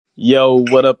Yo,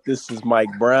 what up? This is Mike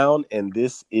Brown, and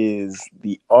this is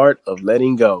The Art of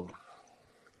Letting Go.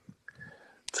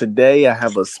 Today, I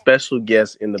have a special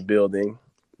guest in the building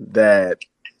that,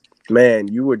 man,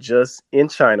 you were just in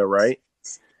China, right?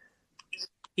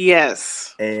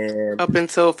 Yes, And up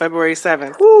until February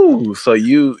 7th. whew, so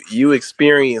you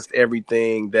experienced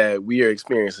everything that we are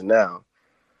experiencing now.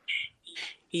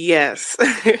 Yes.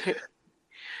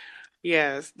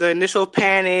 Yes. The initial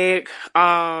panic,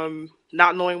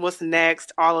 not knowing what's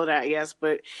next, all of that, yes.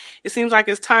 But it seems like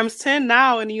it's times 10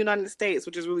 now in the United States,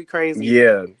 which is really crazy.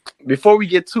 Yeah. Before we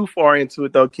get too far into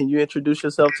it, though, can you introduce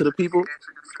yourself to the people?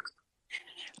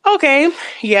 Okay,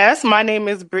 yes, my name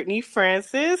is Brittany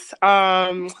Francis.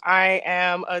 I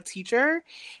am a teacher,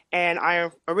 and I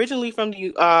am originally from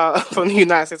the from the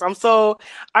United States. I'm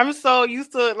so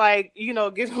used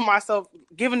to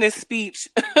giving this speech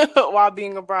while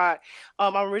being abroad.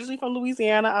 I'm originally from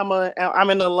Louisiana. I'm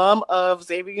an alum of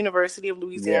Xavier University of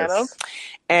Louisiana, Yes.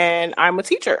 and I'm a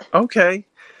teacher. Okay.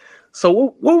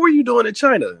 So what were you doing in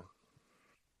China?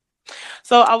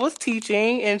 So I was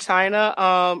teaching in China.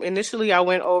 Initially, I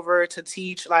went over to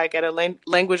teach like at a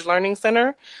language learning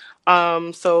center.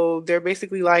 So they're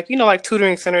basically like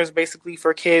tutoring centers basically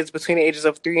for kids between the ages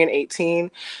of 3 and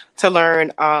 18 to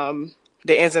learn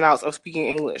the ins and outs of speaking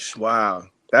English. Wow.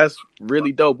 That's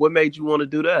really dope. What made you want to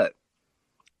do that?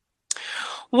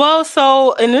 Well,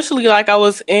 so initially, like I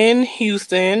was in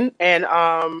Houston and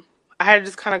I had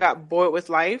just kind of got bored with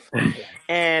life.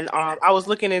 And I was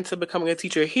looking into becoming a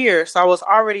teacher here. So I was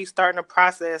already starting a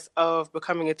process of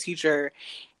becoming a teacher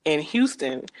in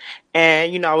Houston.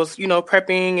 And, I was,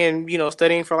 prepping and,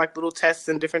 studying for like little tests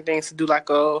and different things to do like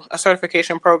a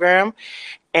certification program.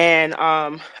 And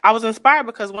I was inspired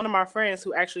because one of my friends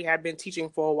who actually had been teaching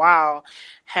for a while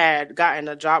had gotten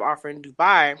a job offer in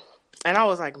Dubai. And I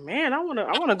was like, man, I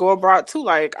wanna go abroad too.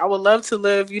 Like I would love to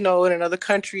live, in another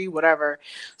country, whatever.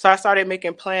 So I started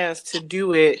making plans to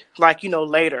do it like,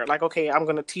 later. Like, okay, I'm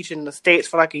gonna teach in the States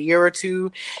for like a year or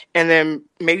two and then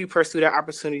maybe pursue that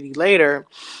opportunity later.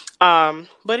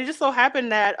 But it just so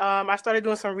happened that I started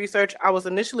doing some research. I was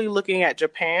initially looking at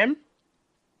Japan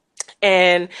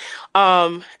and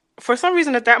um, for some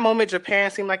reason at that moment,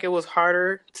 Japan seemed like it was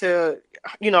harder to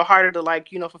like,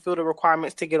 fulfill the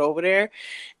requirements to get over there.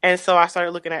 And so I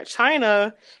started looking at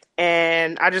China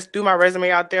and I just threw my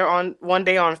resume out there on one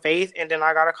day on faith. And then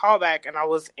I got a call back and I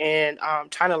was in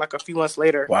China like a few months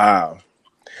later. Wow.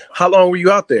 How long were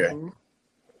you out there? Mhm.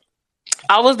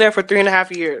 I was there for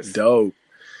 3.5 years. Dope.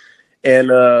 And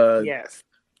Yes.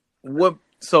 what?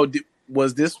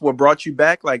 Was this what brought you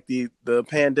back? Like the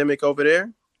pandemic over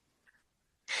there?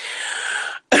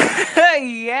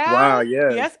 Yeah. Wow.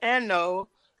 Yes. Yes and no.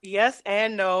 Yes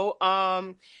and no.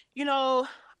 You know,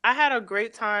 I had a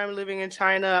great time living in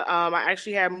China. I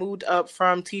actually had moved up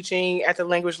from teaching at the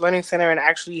Language Learning Center and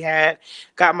actually had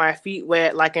got my feet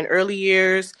wet like in early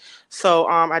years. So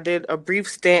I did a brief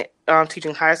stint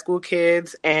teaching high school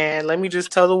kids, and let me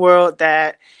just tell the world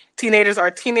that teenagers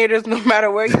are teenagers no matter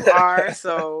where you are.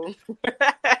 So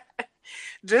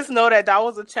just know that that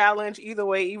was a challenge either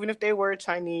way, even if they were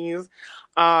Chinese.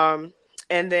 Um,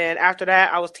 and then after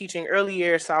that, I was teaching early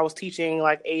years, so I was teaching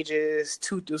like ages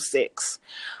 2 through 6.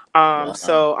 Wow.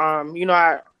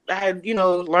 I had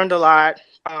learned a lot.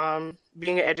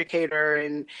 Being an educator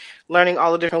and learning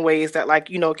all the different ways that like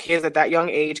kids at that young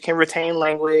age can retain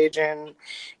language and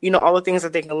all the things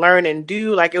that they can learn and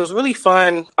do. Like it was really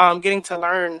fun getting to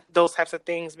learn those types of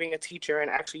things, being a teacher and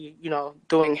actually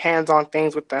doing hands-on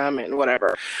things with them and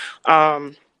whatever.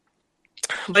 um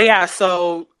but yeah,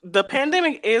 so the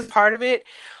pandemic is part of it,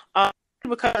 um,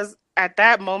 because at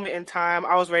that moment in time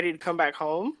I was ready to come back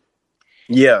home.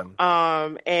 Yeah.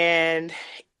 And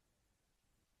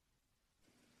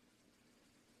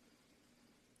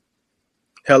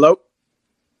Hello,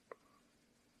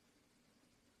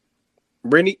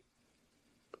 Brittany.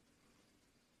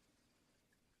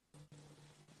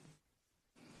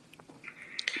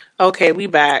 okay, we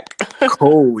back.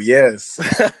 Cool. Yes.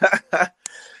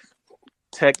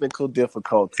 Technical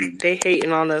difficulties. They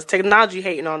hating on us. Technology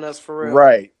hating on us for real.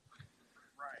 Right.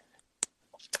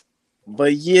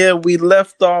 But yeah, we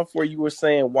left off where you were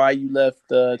saying why you left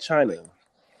China.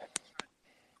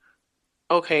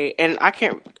 Okay, and I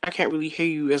can't really hear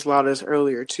you as loud as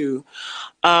earlier too.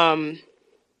 Um,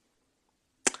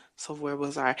 so where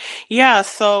was I? Yeah,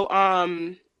 so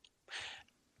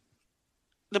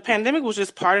the pandemic was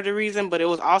just part of the reason, but it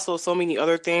was also so many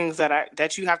other things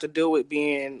that you have to deal with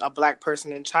being a black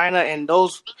person in China, and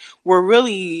those were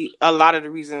really a lot of the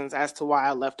reasons as to why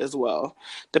I left as well.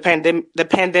 The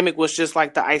pandemic was just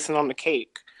like the icing on the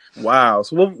cake. Wow.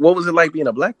 So what was it like being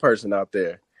a black person out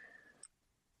there?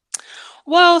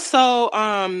 Well, so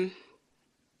I'm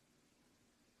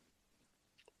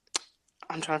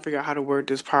trying to figure out how to word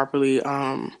this properly.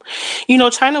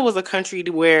 China was a country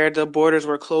where the borders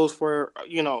were closed for,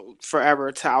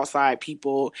 forever to outside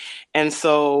people. And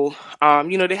so,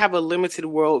 they have a limited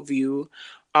worldview.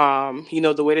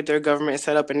 The way that their government is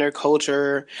set up in their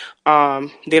culture,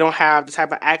 they don't have the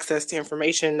type of access to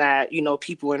information that,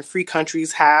 people in free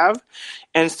countries have.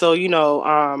 And so,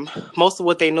 most of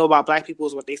what they know about Black people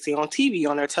is what they see on TV,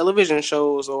 on their television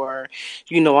shows, or,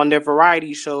 on their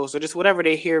variety shows, or just whatever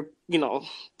they hear,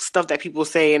 stuff that people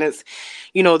say. And it's,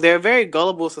 they're a very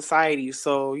gullible society.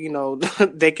 So,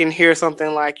 they can hear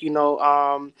something like,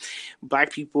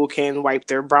 Black people can wipe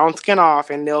their brown skin off,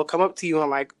 and they'll come up to you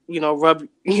and like, rub,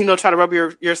 try to rub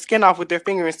your skin off with their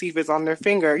finger and see if it's on their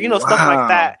finger, stuff like Wow.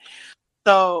 that.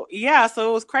 So yeah,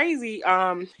 so it was crazy.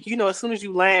 As soon as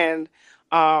you land,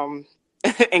 um,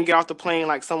 and get off the plane,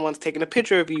 like someone's taking a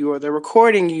picture of you or they're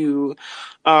recording you.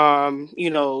 Um, you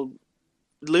know,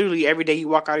 Literally every day you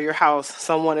walk out of your house,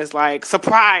 someone is like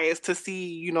surprised to see,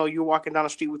 you're walking down the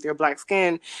street with your black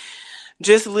skin,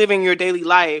 just living your daily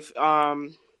life.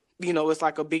 It's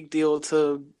like a big deal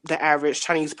to the average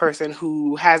Chinese person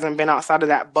who hasn't been outside of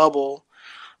that bubble.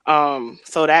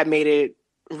 So that made it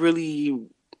really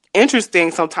interesting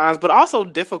sometimes, but also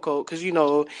difficult because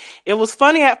it was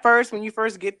funny at first when you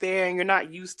first get there and you're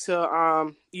not used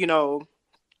to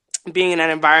being in that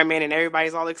environment and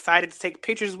everybody's all excited to take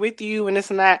pictures with you and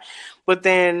this and that. But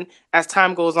then as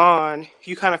time goes on,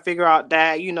 you kind of figure out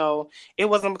that, it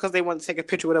wasn't because they wanted to take a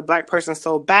picture with a black person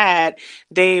so bad.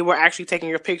 They were actually taking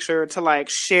your picture to like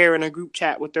share in a group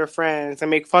chat with their friends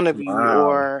and make fun of you, Wow.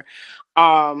 or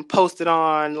post it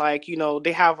on, like,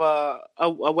 they have a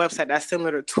website that's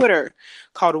similar to Twitter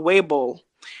called Weibo,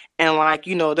 and like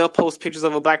they'll post pictures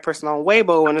of a black person on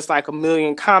Weibo and it's like a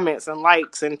million comments and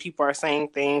likes and people are saying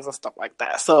things and stuff like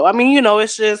that. So I mean,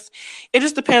 it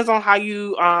just depends on how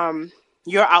you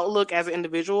your outlook as an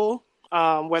individual,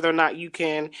 whether or not you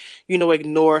can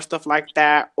ignore stuff like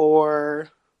that or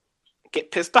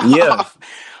get pissed Yeah, off.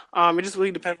 It just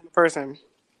really depends on the person.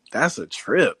 that's a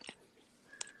trip.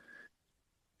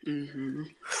 Hmm.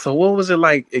 So what was it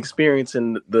like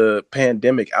experiencing the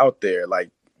pandemic out there,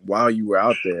 like while you were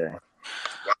out there?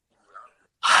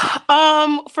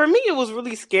 For me, it was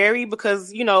really scary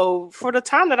because, for the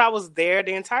time that I was there,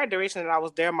 the entire duration that I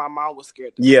was there, my mom was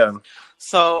scared to Yeah. death.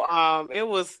 So, it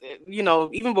was,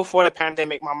 even before the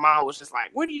pandemic, my mom was just like,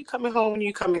 "When are you coming home? When are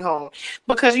you coming home?"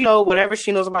 Because, whatever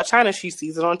she knows about China, she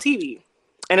sees it on TV.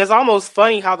 And it's almost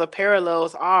funny how the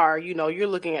parallels are. You're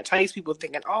looking at Chinese people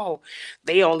thinking, oh,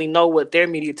 they only know what their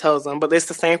media tells them, but it's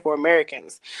the same for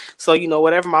Americans. So,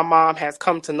 whatever my mom has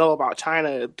come to know about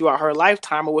China throughout her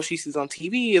lifetime or what she sees on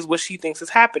TV is what she thinks is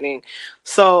happening.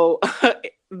 So,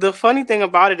 the funny thing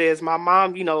about it is my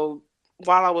mom,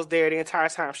 while I was there the entire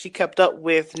time, she kept up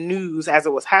with news as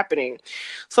it was happening.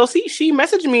 So, see, she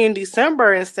messaged me in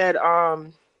December and said,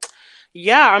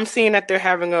 yeah, I'm seeing that they're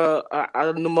having a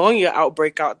pneumonia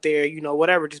outbreak out there,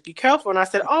 whatever, just be careful. And I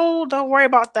said, oh, don't worry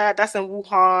about that. That's in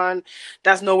Wuhan.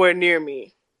 That's nowhere near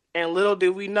me. And little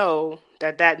did we know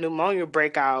that that pneumonia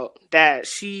breakout that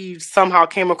she somehow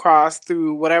came across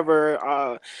through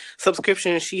whatever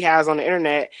subscription she has on the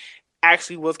internet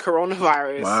actually was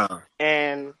coronavirus. Wow.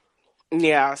 And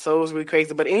yeah, so it was really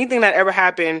crazy. But anything that ever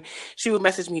happened, she would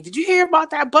message me, did you hear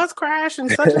about that bus crash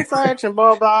and such and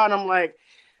blah, blah. And I'm like,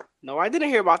 no, I didn't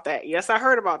hear about that. Yes, I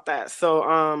heard about that.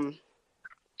 So,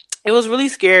 it was really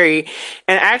scary.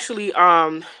 And actually,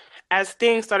 as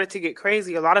things started to get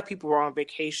crazy, a lot of people were on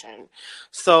vacation.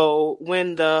 So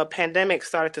when the pandemic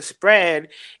started to spread,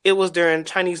 it was during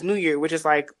Chinese New Year, which is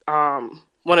like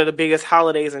one of the biggest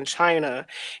holidays in China.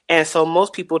 And so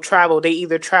most people travel. They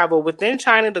either travel within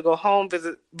China to go home,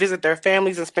 visit their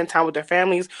families and spend time with their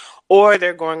families, or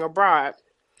they're going abroad.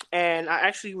 And I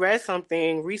actually read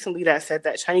something recently that said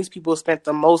that Chinese people spent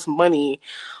the most money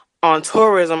on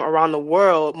tourism around the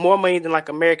world, more money than like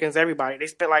Americans, everybody. They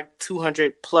spent like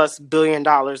 200+ billion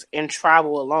dollars in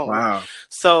travel alone. Wow.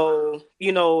 So,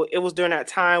 it was during that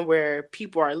time where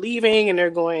people are leaving and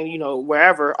they're going,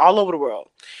 wherever, all over the world.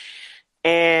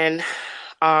 And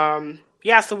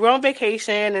yeah, so we're on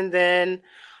vacation, and then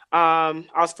I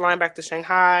was flying back to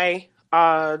Shanghai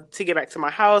to get back to my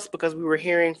house because we were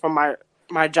hearing from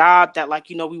my job that, like,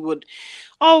 we would,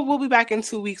 oh, we'll be back in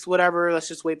 2 weeks, whatever. Let's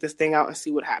just wait this thing out and see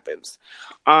what happens.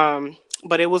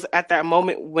 But it was at that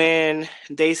moment when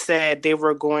they said they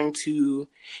were going to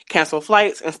cancel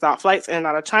flights and stop flights in and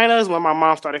out of China is when my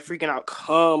mom started freaking out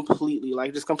completely,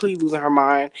 like just completely losing her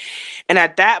mind. And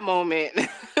at that moment,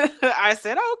 I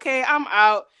said, okay, I'm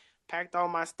out, packed all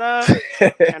my stuff,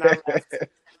 and I left.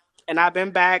 And not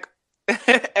been back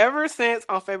ever since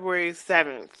on February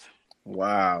 7th.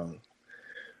 Wow.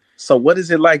 So what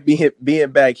is it like being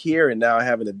back here and now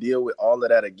having to deal with all of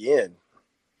that again?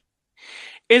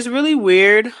 It's really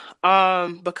weird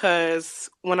because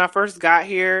when I first got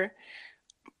here,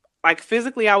 like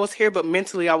physically I was here, but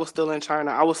mentally I was still in China.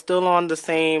 I was still on the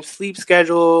same sleep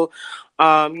schedule.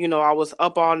 I was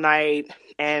up all night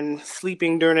and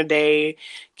sleeping during the day,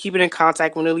 keeping in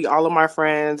contact with nearly all of my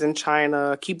friends in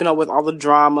China, keeping up with all the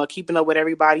drama, keeping up with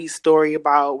everybody's story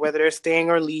about whether they're staying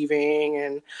or leaving.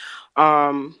 And,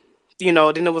 um, then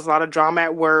there was a lot of drama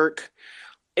at work.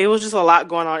 It was just a lot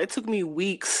going on. It took me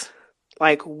weeks,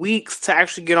 like weeks, to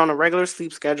actually get on a regular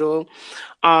sleep schedule.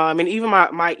 And even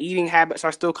my eating habits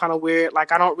are still kind of weird.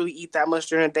 Like I don't really eat that much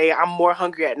during the day. I'm more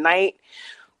hungry at night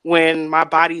when my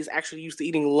body is actually used to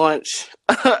eating lunch.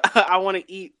 I want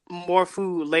to eat more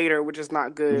food later, which is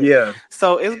not good. Yeah.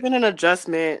 So it's been an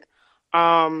adjustment.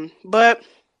 But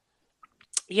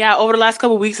yeah, over the last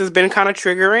couple of weeks, it's been kind of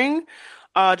triggering,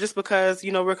 just because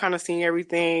we're kind of seeing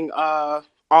everything all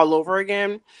over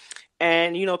again,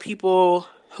 and people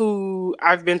who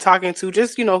I've been talking to,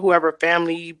 just whoever,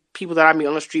 family, people that I meet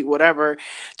on the street, whatever,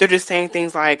 they're just saying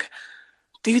things like,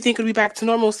 "Do you think it'll be back to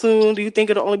normal soon? Do you think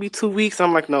it'll only be 2 weeks?"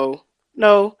 I'm like, "No,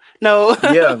 no, no,"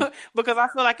 Yeah. because I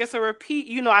feel like it's a repeat.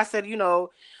 I said,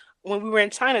 when we were in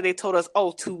China, they told us,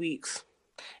 "Oh, 2 weeks."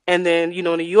 And then,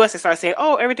 in the US, they started saying,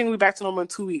 "Oh, everything will be back to normal in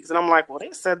 2 weeks." And I'm like, well,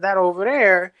 they said that over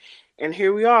there. And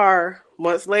here we are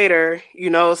months later,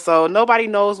 so nobody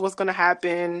knows what's going to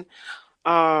happen.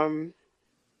 Um,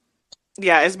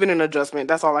 yeah, it's been an adjustment.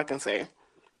 That's all I can say.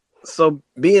 So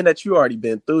being that you already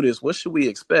been through this, what should we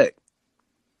expect?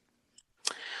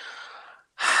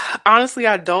 Honestly,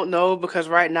 I don't know because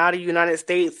right now the United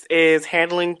States is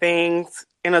handling things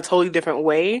in a totally different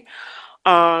way.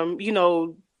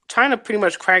 China pretty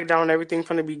much cracked down on everything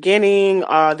from the beginning.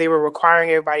 They were requiring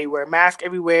everybody to wear masks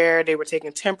everywhere. They were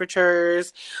taking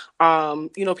temperatures.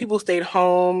 People stayed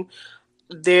home.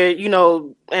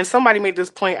 And somebody made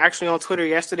this point actually on Twitter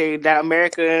yesterday that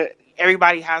America,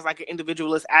 everybody has like an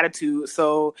individualist attitude.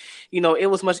 So, it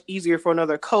was much easier for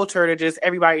another culture to just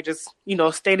everybody just,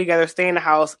 stay together, stay in the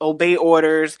house, obey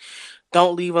orders,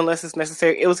 don't leave unless it's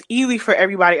necessary. It was easy for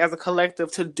everybody as a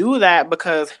collective to do that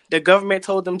because the government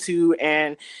told them to,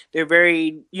 and they're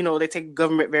very, they take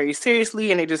government very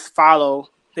seriously and they just follow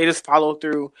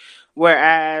through.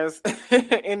 Whereas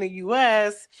in the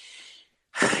US,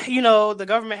 the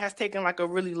government has taken like a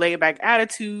really laid back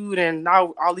attitude, and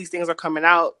now all these things are coming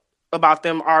out about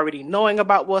them already knowing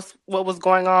about what was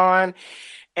going on,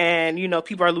 and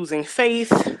people are losing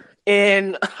faith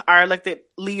in our elected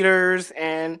leaders,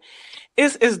 and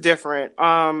it's different.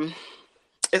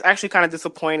 It's actually kind of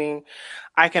disappointing.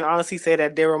 I can honestly say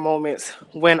that there were moments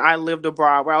when I lived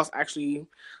abroad where I was actually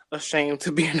ashamed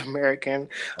to be an American.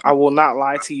 I will not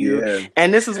lie to you. Yeah.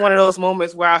 And this is one of those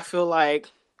moments where I feel like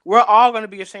we're all going to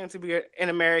be ashamed to be an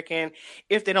American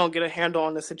if they don't get a handle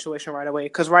on the situation right away.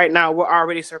 Because right now we're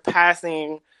already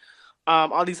surpassing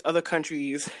all these other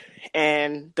countries,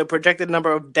 and the projected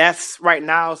number of deaths right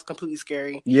now is completely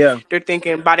scary. Yeah. They're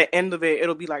thinking by the end of it,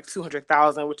 it'll be like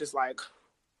 200,000, which is like,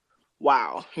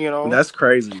 wow. That's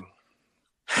crazy.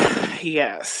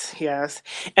 Yes, yes.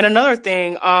 And another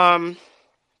thing,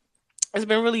 it's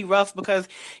been really rough because,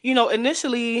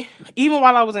 initially, even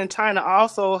while I was in China, I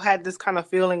also had this kind of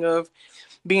feeling of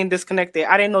being disconnected.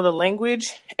 I didn't know the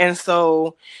language. And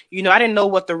so, I didn't know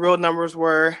what the real numbers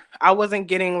were. I wasn't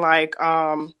getting like,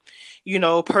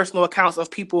 personal accounts of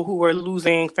people who were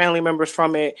losing family members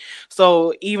from it.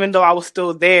 So even though I was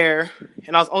still there,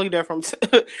 and I was only there from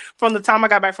from the time I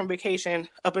got back from vacation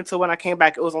up until when I came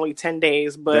back, it was only 10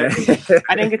 days. But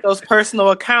I didn't get those personal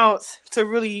accounts to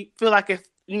really feel like it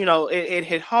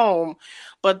hit home.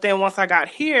 But then once I got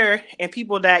here, and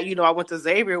people that I went to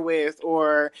Xavier with,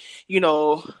 or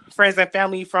friends and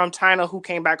family from China who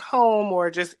came back home,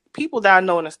 or just people that I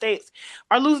know in the States,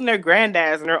 are losing their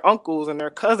granddads and their uncles and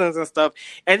their cousins and stuff.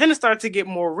 And then it started to get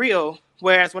more real.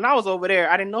 Whereas when I was over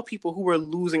there, I didn't know people who were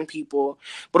losing people,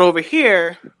 but over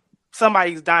here,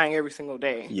 somebody's dying every single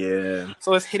day. Yeah.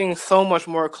 So it's hitting so much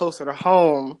more closer to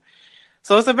home.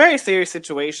 So it's a very serious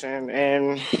situation,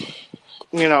 and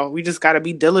we just got to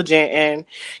be diligent and,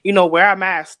 wear our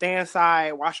masks, stay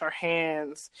inside, wash our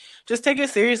hands, just take it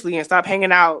seriously and stop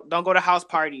hanging out. Don't go to house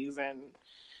parties, and,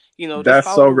 just That's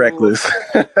follow so the rules.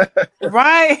 reckless.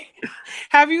 Right?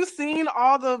 Have you seen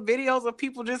all the videos of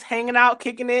people just hanging out,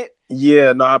 kicking it?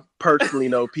 Yeah, no, I personally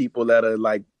know people that are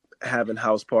like having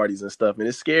house parties and stuff, and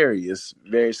it's scary. It's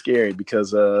very scary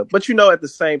because but at the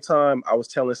same time, I was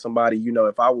telling somebody,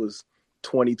 if I was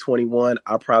 2021,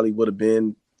 I probably would have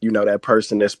been that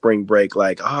person that spring break,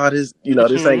 like, oh, this, this ain't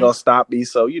Mm-hmm. gonna stop me.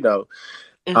 So, I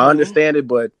Mm-hmm. understand it,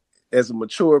 but as a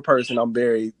mature person, I'm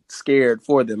very scared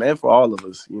for them and for all of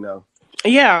us.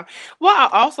 Yeah. Well, I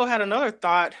also had another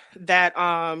thought that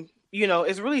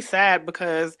it's really sad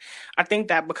because I think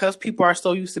that because people are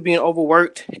so used to being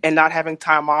overworked and not having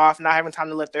time off, not having time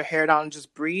to let their hair down and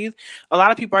just breathe, a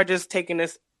lot of people are just taking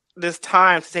this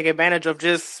time to take advantage of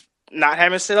just not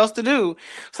having shit else to do.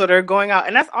 So they're going out.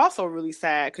 And that's also really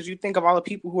sad because you think of all the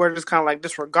people who are just kind of like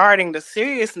disregarding the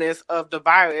seriousness of the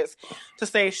virus to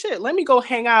say, shit, let me go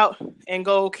hang out and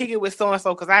go kick it with so and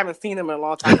so because I haven't seen them in a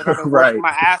long time because I've been working Right.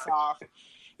 my ass off,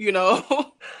 you know?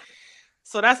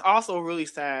 So that's also really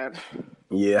sad.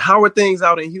 Yeah. How are things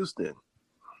out in Houston?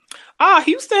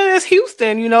 Houston is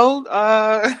Houston.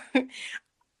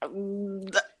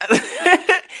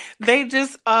 They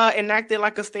just enacted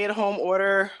like a stay-at-home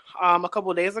order a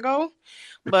couple of days ago.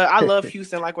 But I love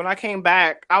Houston. Like when I came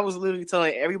back, I was literally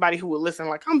telling everybody who would listen,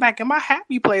 like, I'm back in my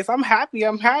happy place. I'm happy.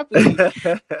 I'm happy.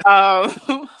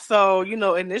 So,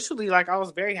 initially, like I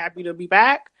was very happy to be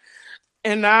back.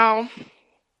 And now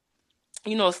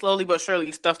slowly but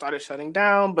surely stuff started shutting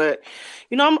down. But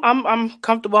I'm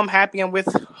comfortable. I'm happy. I'm with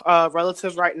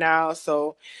relatives right now,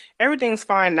 so everything's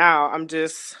fine now. I'm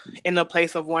just in a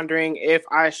place of wondering if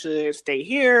I should stay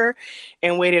here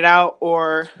and wait it out,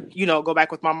 or go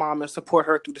back with my mom and support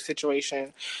her through the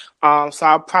situation. So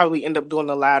I'll probably end up doing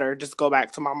the latter. Just go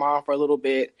back to my mom for a little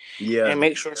bit Yeah. and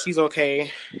make sure she's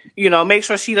okay. Make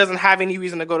sure she doesn't have any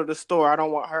reason to go to the store. I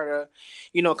don't want her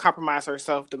to compromise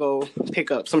herself to go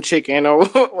pick up some chicken or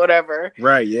whatever.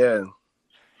 Right. Yeah.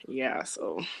 Yeah,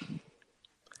 so.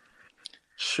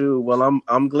 Shoot. Well,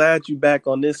 I'm glad you back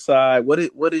on this side. What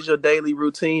is your daily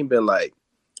routine been like?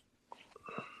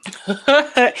 When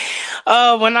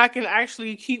I can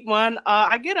actually keep one,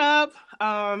 I get up,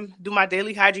 do my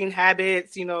daily hygiene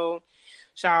habits,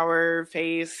 shower,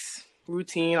 face,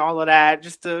 routine, all of that,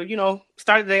 just to,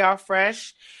 start the day off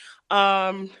fresh.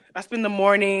 I spend the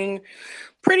morning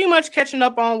pretty much catching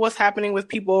up on what's happening with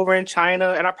people over in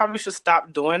China, and I probably should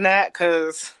stop doing that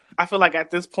because I feel like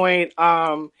at this point,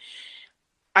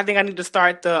 I think I need to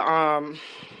start the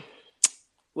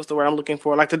what's the word I'm looking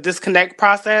for? Like the disconnect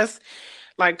process.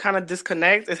 Like kind of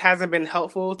disconnect. It hasn't been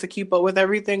helpful to keep up with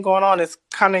everything going on. It's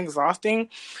kind of exhausting.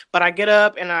 But I get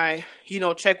up and I,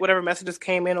 check whatever messages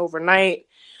came in overnight.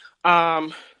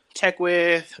 Check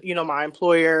with, my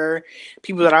employer,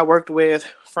 people that I worked with,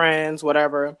 friends,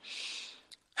 whatever.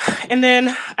 And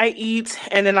then I eat,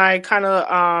 and then I kind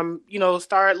of,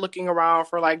 start looking around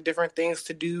for like different things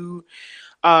to do,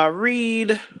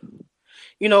 read,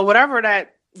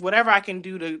 whatever I can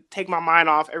do to take my mind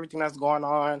off everything that's going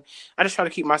on. I just try to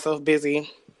keep myself busy.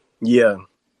 Yeah,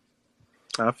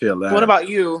 I feel What that. about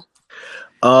you?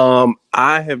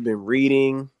 I have been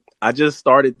reading. I just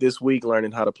started this week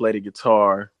learning how to play the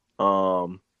guitar.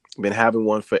 Been having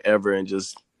one forever and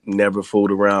just never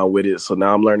fooled around with it. So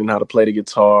now I'm learning how to play the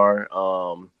guitar.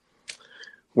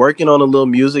 Working on a little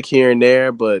music here and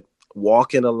there, but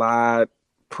walking a lot,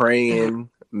 praying,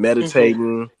 Mm-hmm.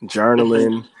 meditating, Mm-hmm.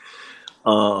 journaling.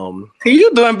 Um,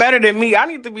 You doing better than me. I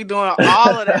need to be doing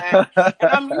all of that.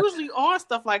 And I'm usually on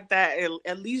stuff like that,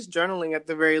 at least journaling at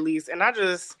the very least. And I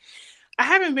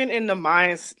haven't been in the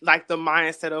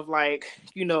mindset of like,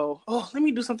 oh, let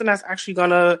me do something that's actually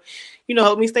gonna,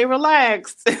 help me stay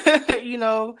relaxed. you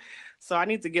know. So I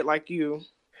need to get like you.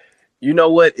 you know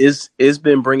what? It's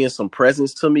been bringing some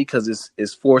presence to me because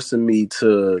it's forcing me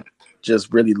to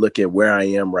just really look at where I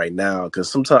am right now.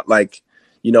 Because sometimes, like,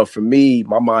 for me,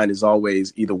 my mind is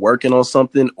always either working on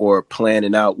something or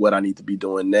planning out what I need to be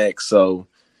doing next. So,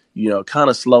 kind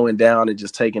of slowing down and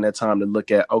just taking that time to look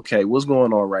at, okay, what's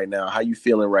going on right now? How you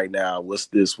feeling right now? What's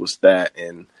this? What's that?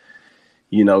 And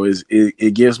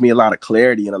it gives me a lot of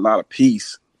clarity and a lot of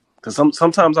peace. Because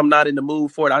sometimes I'm not in the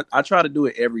mood for it. I try to do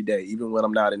it every day, even when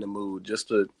I'm not in the mood, just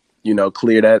to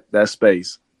clear that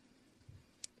space.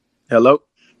 Hello.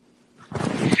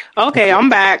 Okay, I'm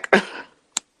back.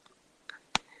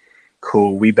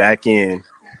 Cool. We back in,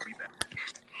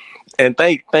 and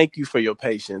thank you for your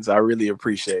patience. I really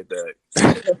appreciate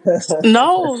that.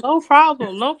 No, no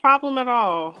problem. No problem at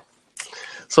all.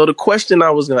 So the question I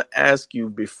was going to ask you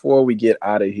before we get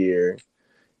out of here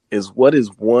is, what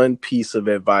is one piece of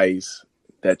advice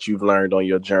that you've learned on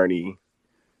your journey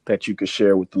that you could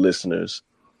share with the listeners?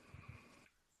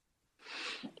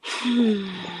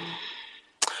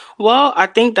 Well, I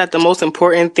think that the most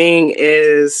important thing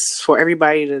is for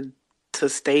everybody to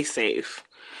stay safe.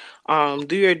 Do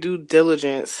your due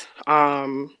diligence.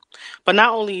 But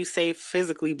not only safe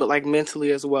physically, but like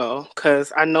mentally as well.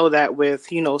 Because I know that with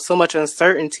so much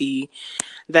uncertainty,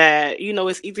 that, you know,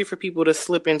 it's easy for people to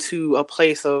slip into a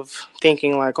place of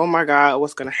thinking like, oh my God,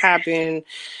 what's going to happen?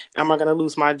 Am I going to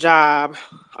lose my job?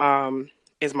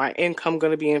 Is my income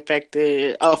going to be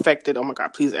affected? Oh my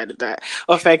God, please edit that.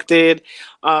 Affected.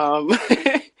 Um,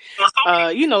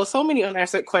 you know, so many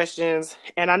unanswered questions.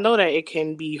 And I know that it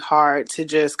can be hard to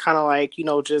just kind of like, you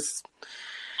know, just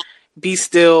be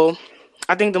still.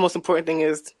 I think the most important thing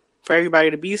is for everybody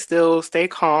to be still, stay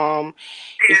calm.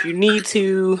 If you need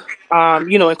to,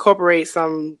 you know, incorporate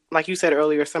some, like you said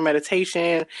earlier, some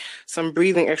meditation, some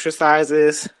breathing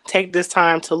exercises. Take this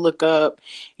time to look up,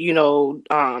 you know,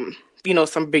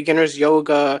 some beginners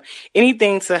yoga,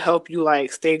 anything to help you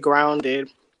like stay grounded.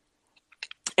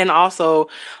 And also,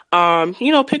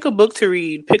 you know, pick a book to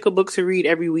read. Pick a book to read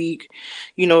every week.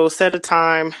 You know, set a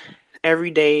time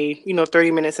every day, you know, 30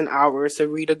 minutes an hour to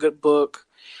read a good book.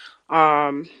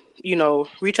 Um, you know,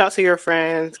 reach out to your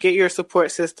friends, get your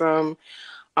support system,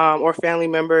 or family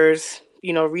members.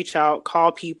 You know, reach out,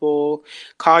 call people,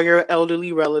 call your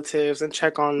elderly relatives and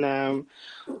check on them.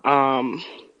 Um,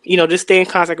 you know, just stay in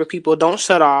contact with people. Don't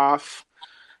shut off.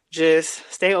 Just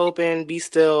stay open, be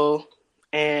still,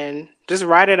 and just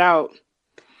ride it out.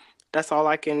 That's all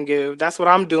I can give. That's what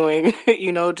I'm doing.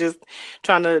 You know, just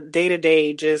trying to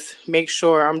day, just make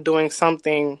sure I'm doing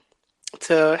something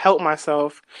to help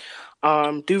myself.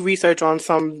 Do research on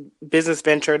some business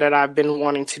venture that I've been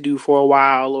wanting to do for a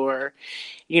while, or,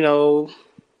 you know,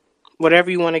 whatever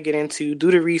you want to get into,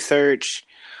 do the research.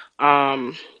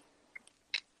 Um,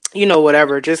 you know,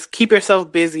 whatever. Just keep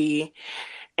yourself busy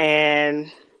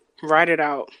and write it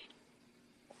out.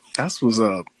 That's what's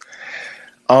up.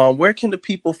 Where can the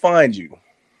people find you?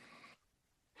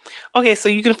 Okay, so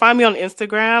you can find me on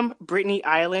Instagram, Brittany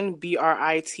Island,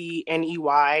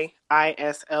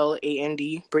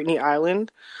 BritneyIsland, Brittany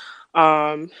Island.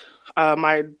 Um,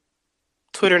 my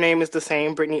Twitter name is the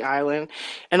same, Brittany Island,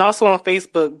 and also on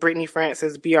Facebook, Brittany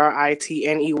Francis,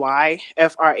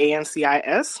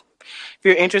 BritneyFrancis. If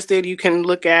you're interested, you can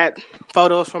look at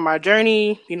photos from my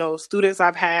journey, you know, students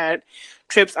I've had,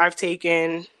 trips I've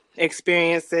taken,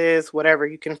 experiences, whatever.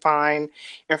 You can find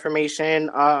information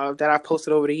that I've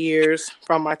posted over the years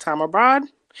from my time abroad.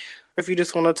 If you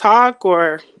just want to talk,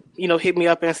 or, you know, hit me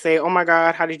up and say, oh my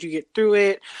God, how did you get through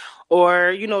it?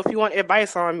 Or, you know, if you want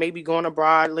advice on maybe going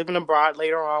abroad, living abroad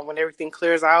later on when everything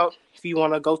clears out, if you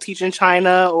want to go teach in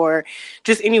China or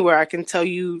just anywhere, I can tell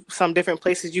you some different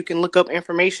places you can look up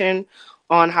information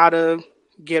on how to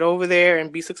get over there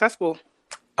and be successful.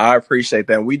 I appreciate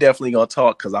that. We definitely gonna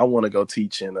talk because I want to go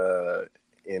teach in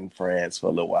France for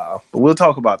a little while, but we'll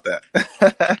talk about that.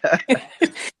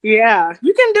 Yeah,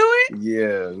 you can do it.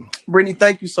 Yeah, Brittany,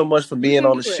 thank you so much for You being can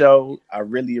on the do it. show. I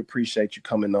really appreciate you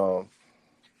coming on.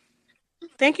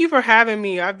 Thank you for having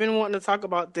me. I've been wanting to talk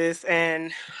about this,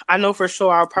 and I know for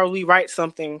sure I'll probably write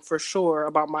something for sure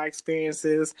about my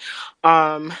experiences.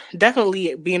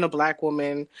 Definitely being a Black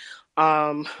woman,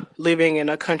 living in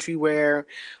a country where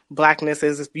Blackness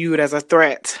is viewed as a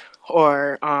threat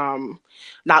or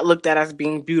not looked at as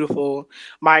being beautiful.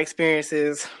 My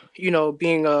experiences, you know,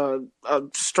 being a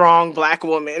strong Black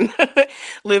woman,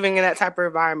 living in that type of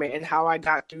environment, and how I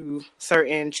got through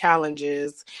certain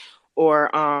challenges, or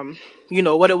you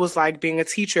know, what it was like being a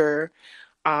teacher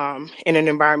in an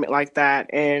environment like that,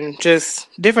 and just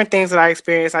different things that I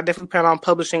experienced. I definitely plan on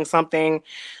publishing something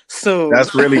soon.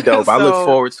 That's really dope. I look So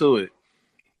forward to it.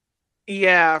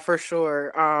 yeah, for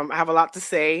sure. I have a lot to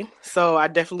say, so I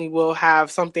definitely will have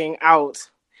something out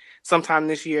sometime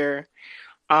this year.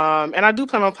 And I do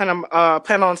plan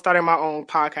on starting my own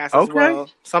podcast as Okay. well,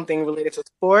 something related to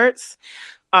sports.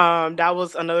 That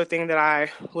was another thing that I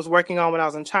was working on when I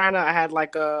was in China. I had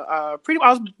like I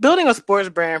was building a sports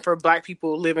brand for Black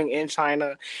people living in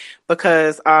China,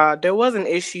 because there was an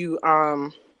issue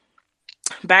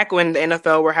back when the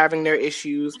NFL were having their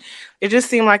issues. It just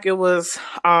seemed like it was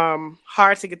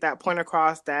hard to get that point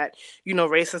across that, you know,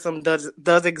 racism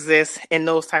does exist in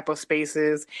those type of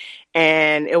spaces,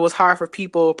 and it was hard for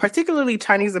people, particularly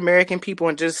Chinese American people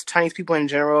and just Chinese people in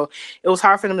general. It was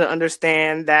hard for them to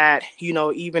understand that, you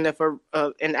know, even if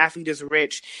an athlete is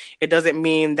rich, it doesn't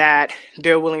mean that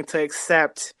they're willing to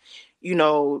accept, you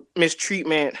know,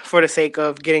 mistreatment for the sake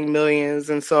of getting millions.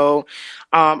 And so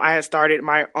I had started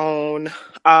my own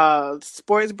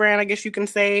sports brand, I guess you can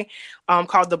say,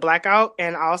 called The Blackout.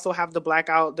 And I also have The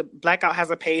Blackout. The Blackout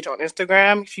has a page on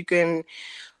Instagram. If you can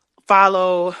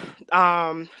follow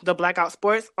The Blackout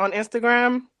Sports on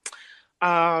Instagram,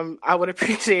 I would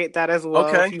appreciate that as well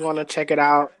if Okay. you want to check it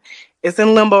out. It's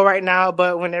in limbo right now,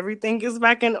 but when everything gets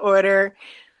back in order,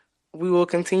 we will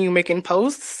continue making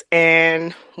posts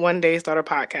and one day start a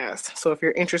podcast. So if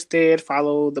you're interested,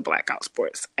 follow the Blackout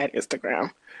Sports at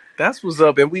Instagram. That's what's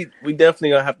up, and we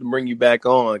definitely gonna have to bring you back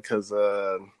on because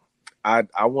I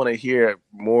want to hear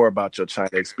more about your China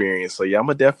experience. So yeah, I'm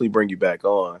gonna definitely bring you back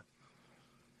on.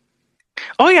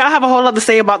 Oh yeah, I have a whole lot to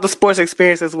say about the sports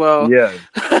experience as well. Yeah,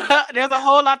 there's a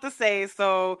whole lot to say,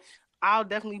 so I'll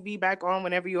definitely be back on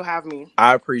whenever you have me.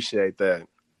 I appreciate that.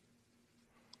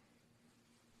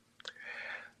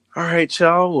 All right,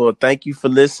 y'all. Well, thank you for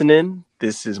listening.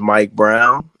 This is Mike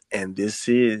Brown, and this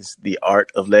is The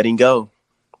Art of Letting Go.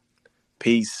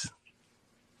 Peace.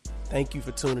 Thank you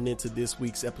for tuning into this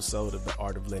week's episode of The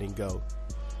Art of Letting Go.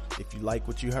 If you like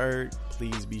what you heard,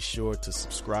 please be sure to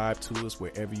subscribe to us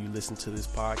wherever you listen to this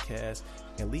podcast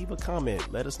and leave a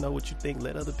comment. Let us know what you think.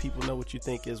 Let other people know what you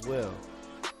think as well.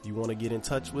 If you want to get in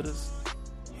touch with us,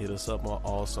 hit us up on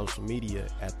all social media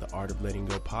at The Art of Letting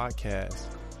Go Podcast.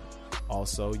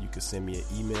 Also, you can send me an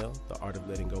email,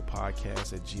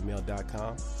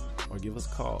 theartoflettinggopodcast@gmail.com, or give us a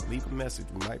call. Leave a message.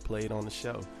 We might play it on the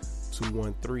show.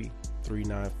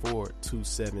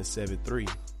 213-394-2773.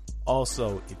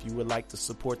 Also, if you would like to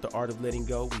support The Art of Letting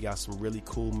Go, we got some really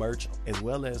cool merch, as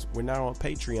well as we're now on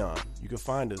Patreon. You can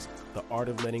find us, The Art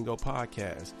of Letting Go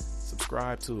Podcast.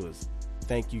 Subscribe to us.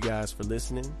 Thank you guys for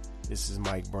listening. This is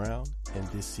Mike Brown, and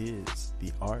this is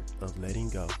The Art of Letting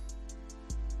Go.